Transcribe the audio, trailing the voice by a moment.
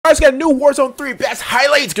I just got a new Warzone 3 best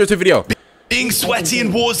highlights. Go to the video. Being sweaty in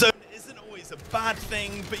Warzone isn't always a bad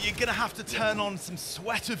thing, but you're gonna have to turn on some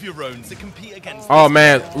sweat of your own to compete against. Oh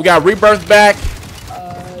man, we got Rebirth back.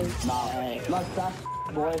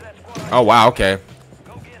 Oh wow, okay.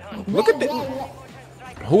 Look at this.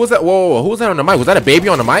 Who was that? Whoa, who was that on the mic? Was that a baby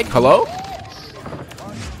on the mic? Hello?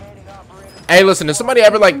 Hey, listen, did somebody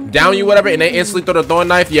ever like down you, whatever, and they instantly throw the throwing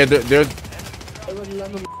knife? Yeah, they're.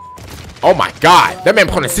 Oh my god, that man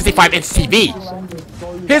put on a 65-inch TV.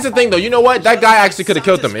 Here's the thing though, you know what? That guy actually could have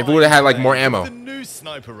killed them if we would have had like more ammo. The new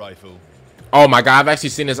sniper rifle. Oh my god, I've actually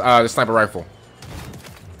seen this sniper rifle.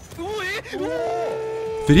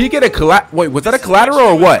 Did he get a wait, was that a collateral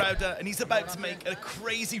or what? And he's about to make a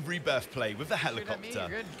crazy rebirth play with the helicopter.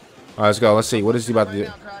 Alright, let's go. Let's see. What is he about to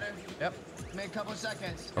do?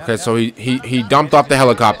 Okay, so he dumped off the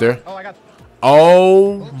helicopter.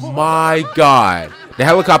 Oh my god. The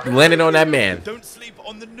helicopter landed on that man. Don't sleep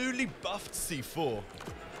on the newly buffed C4.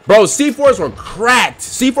 Bro, C4s were cracked.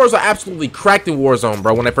 C4s were absolutely cracked in Warzone,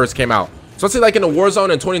 bro, when they first came out. Especially like in the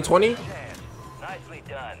Warzone in 2020.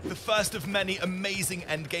 The first of many amazing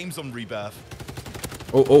end games on Rebirth.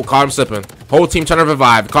 Oh, caught him slipping. Whole team trying to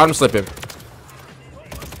revive. Caught him slipping.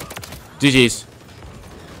 GG's.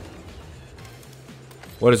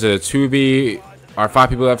 What is it? A 2B? Our 5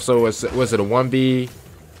 people left, so was it a 1B?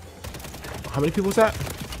 How many people was that?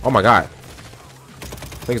 Oh my god.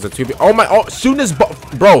 I think it's a 2B. Oh my, shooting his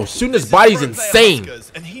shooting his body's insane.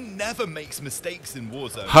 And he never makes mistakes in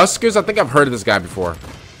Warzone. Huskers? I think I've heard of this guy before.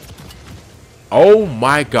 Oh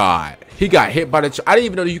my god. He got hit by the I didn't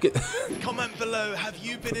even know you could Comment below, have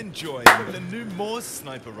you been enjoying the new Moors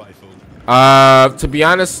sniper rifle? To be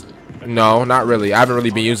honest, no, not really. I haven't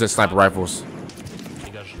really been using sniper rifles.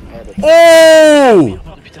 Oh!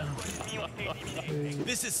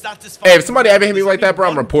 This is satisfying. Hey, if somebody ever hit me like that, bro,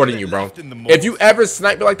 I'm reporting you, bro. If you ever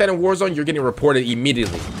snipe me like that in Warzone, you're getting reported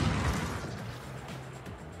immediately.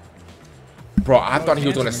 Bro, I thought he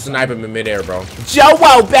was gonna snipe him in midair, bro. Joe,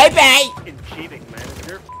 baby! Cheating, man.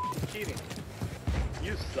 You're cheating.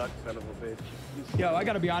 You suck, son of a bitch. Yo, I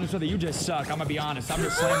gotta be honest with you. You just suck. I'm gonna be honest. I'm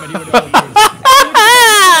just slamming you with all you.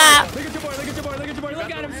 Look at your boy. Look at your boy. Look at your boy.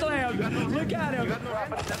 Look at him slam. Look at him.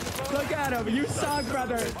 Look at him. You suck,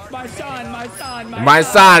 brother. My son. My son. My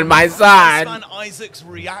son. My son. Man, Isaac's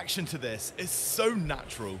reaction to this is so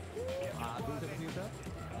natural.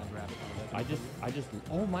 I just,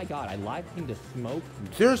 oh my god, I live streamed to smoke.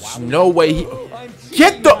 There's no way he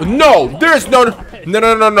get the there's no.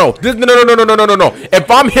 If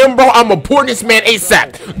I'm him, bro, I'm reporting this man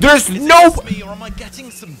ASAP. There's no. Or am I getting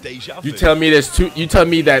some deja vu? You tell me there's two. You tell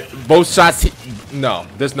me that both shots. No,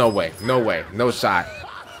 there's no way. No way. No shot.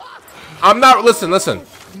 I'm not. Listen.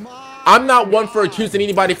 I'm not one for accusing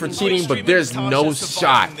anybody for cheating, but there's no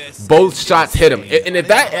shot. Both shots hit him, and if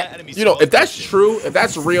that, if that's true, if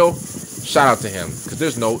that's real, shout out to him, because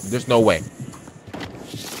there's no way.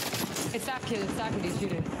 It's that kid. It's that kid. He's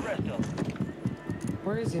shooting.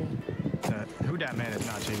 Where is he? Who that man is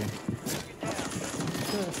not cheating?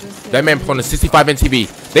 That man playing on a 65-inch TV.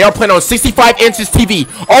 They are playing on 65 inches TV.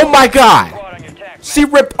 Oh my god! She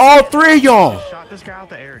ripped all 3 of y'all. Shot this guy out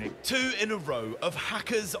the air. 2 in a row of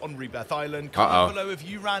hackers on Rebirth Island. Comment below if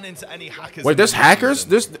you ran into any hackers. Wait, there's hackers?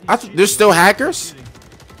 There's still hackers?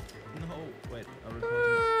 No, wait.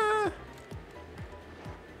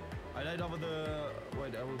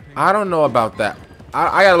 I don't know about that.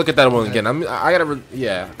 I gotta look at that one again. I gotta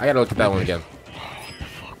look at that one again.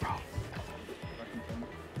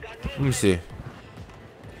 Let me see.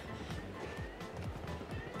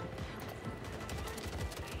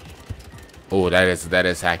 Oh, that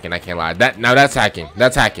is hacking. I can't lie. That's hacking.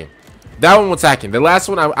 That's hacking. That one was hacking. The last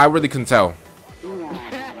one, I really couldn't tell.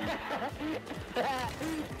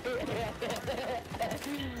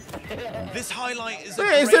 This highlight is.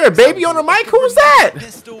 Is there a baby on the mic? Who's that?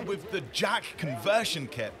 Pistol with the jack conversion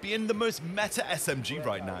kit being the most meta SMG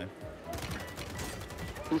right now.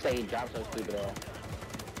 Who say he dropped so stupid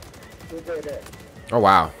Oh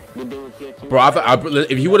wow, bro!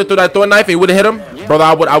 If he would have threw that throwing knife, and he would have hit him, brother.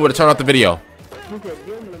 I would have turned off the video. Don't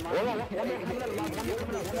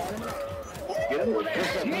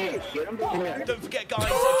forget, guys, if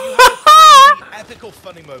you have a crazy, epic or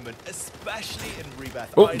funny moment, especially in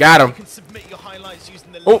Rebirth, oh, got him. You can submit your highlights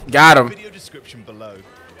using the link Oh, got him. in the video description below.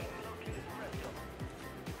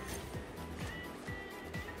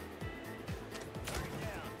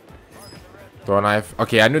 Throw a knife.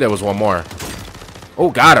 Okay, I knew there was one more. Oh,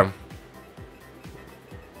 got him.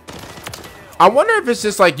 I wonder if it's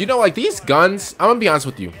just like, like these guns. I'm gonna be honest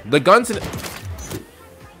with you. The guns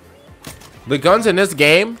in this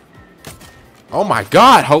game. Oh my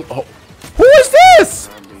God. Who is this?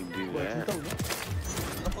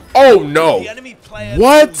 Oh no!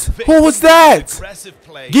 What? Who was that?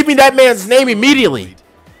 Give me that man's name immediately.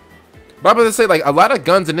 But I'm gonna say, like, a lot of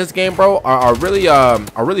guns in this game, bro, are really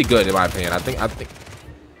good in my opinion. I think.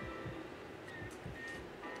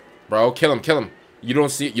 Bro, kill him. You don't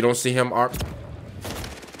see him.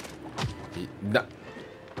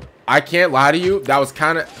 I can't lie to you. That was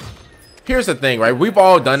kind of. Here's the thing, right? We've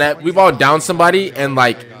all done that. We've all downed somebody and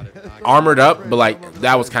like armored up, but like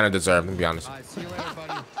that was kind of deserved, to be honest.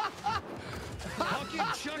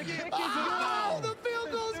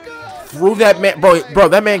 Through that man, bro,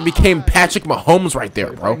 that man became Patrick Mahomes right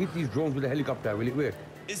there, bro.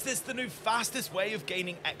 Is this the new fastest way of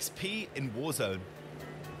gaining XP in Warzone?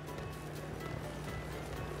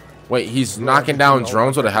 Wait, he's knocking down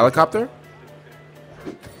drones with a helicopter?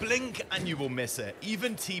 Blink and you will miss it.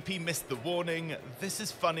 Even TP missed the warning. This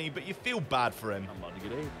is funny, but you feel bad for him.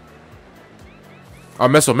 Oh,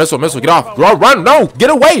 missile, get off. Run, no, get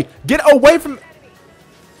away from...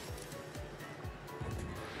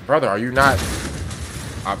 Brother, are you not...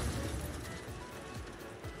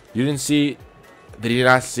 You didn't see... Did he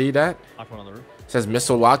not see that? It says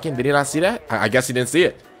missile locking. Did he not see that? I guess he didn't see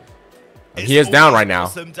it. He is down right now.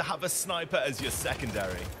 Awesome to have a sniper as your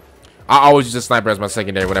secondary. I always use a sniper as my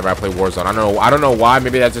secondary whenever I play Warzone. I don't know why.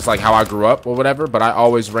 Maybe that's just like how I grew up or whatever. But I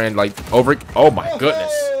always ran like over. Oh my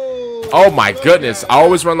goodness. Oh my goodness. I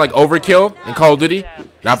always run like overkill in Call of Duty.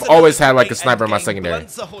 And I've always had like a sniper in my secondary.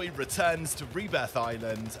 Returns to Rebirth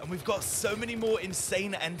Island, and we've got so many more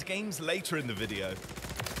insane end games later in the video.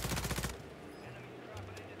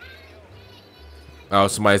 Oh,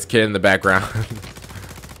 somebody's kid in the background.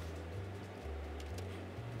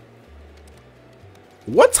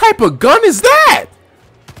 What type of gun is that?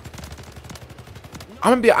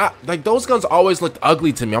 I'm gonna be like, those guns always looked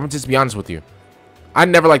ugly to me. I'm gonna just be honest with you. I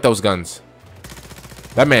never liked those guns.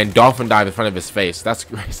 That man dolphin dived in front of his face. That's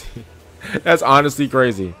crazy. That's honestly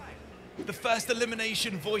crazy. The first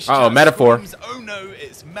elimination voice. Metaphor. Screams, oh no,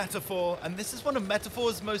 it's Metaphor, and this is one of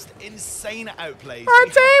Metaphor's most insane outplays. Our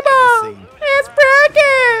table is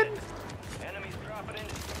broken.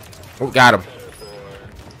 Oh, got him.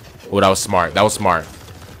 Oh, that was smart. That was smart.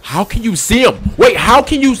 How can you see him? Wait, how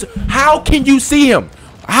can you see him?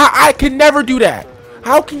 I can never do that.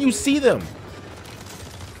 How can you see them?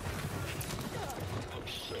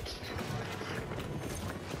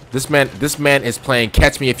 This man is playing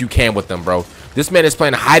catch me if you can with them, bro. This man is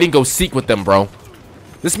playing hide and go seek with them, bro.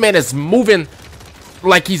 This man is moving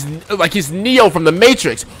like he's Neo from the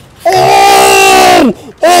Matrix.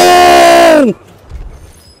 Oh! Oh!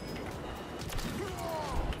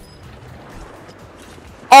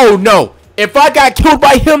 Oh no. If I got killed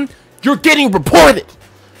by him, you're getting reported.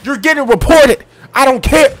 You're getting reported. I don't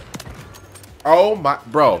care. Oh my,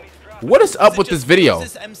 bro. What is up with this video?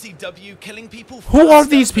 Who are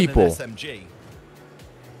these people?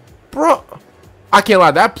 Bro, I can't lie.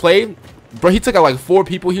 That play, bro, he took out like 4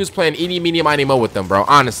 people. He was playing eeny, meeny, miny, mo with them, bro.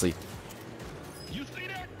 Honestly. You see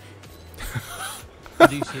that?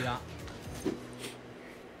 Do you see that?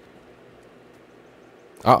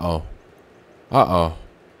 Uh-oh. Uh-oh.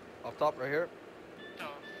 Up top right here.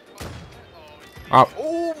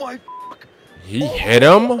 Oh my. He hit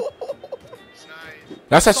him?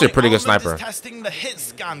 That's actually a pretty good sniper. Testing the hit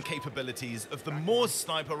scan capabilities of the Morse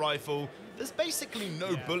sniper rifle. There's basically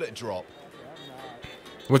no bullet drop.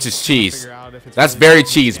 Which is cheese. That's very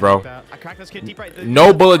cheese, bro.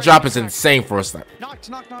 No bullet drop is insane for a sniper. Knocked.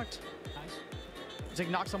 Nice. It's like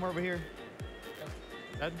knock somewhere over here.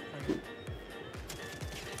 Dead.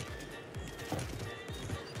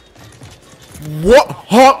 What?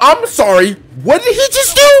 Huh? I'm sorry. What did he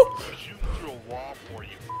just do?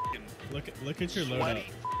 Look at your loadout.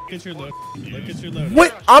 Look at your loadout.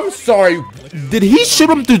 What? I'm sorry. Did he shoot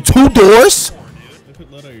him through 2 doors? Look what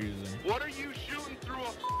loadout you're using. What are you shooting through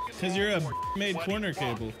a? Because you're a made corner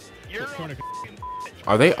cable.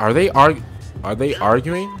 Are they arguing?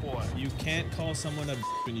 You can't call someone a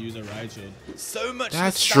when you use a ride shield. So much.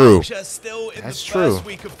 That's true. Still in That's the true. first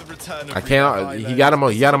week of the return of I can't. He got him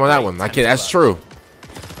on that one. I can't. That's true.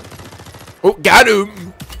 Oh, got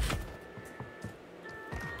him.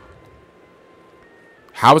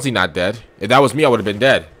 How is he not dead? If that was me, I would have been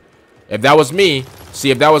dead. If that was me,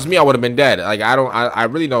 see, if that was me, I would have been dead. Like, I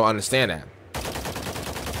really don't understand that.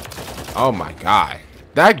 Oh my god.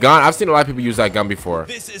 That gun, I've seen a lot of people use that gun before.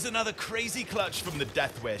 This is another crazy clutch from the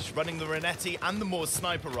Death Wish, running the Renetti and the Morse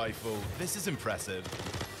sniper rifle. This is impressive.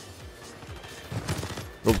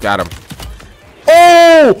 Oh, got him.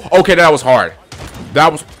 Oh! Okay, that was hard.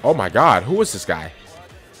 That was, oh my god, who is this guy?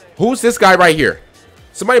 Who's this guy right here?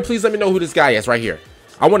 Somebody please let me know who this guy is right here.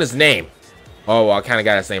 I want his name. Oh, well, I kind of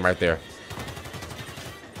got his name right there.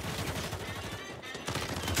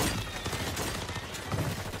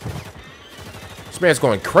 This man's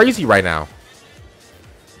going crazy right now.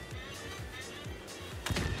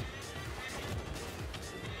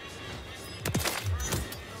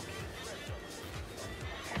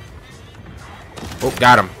 Oh,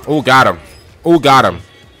 got him. Oh, got him. Oh, got him.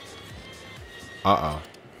 Uh-oh.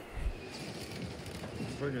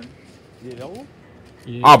 You know?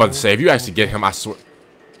 I'm about to say, if you actually get him, I swear.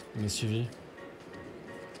 Il m'a suivi.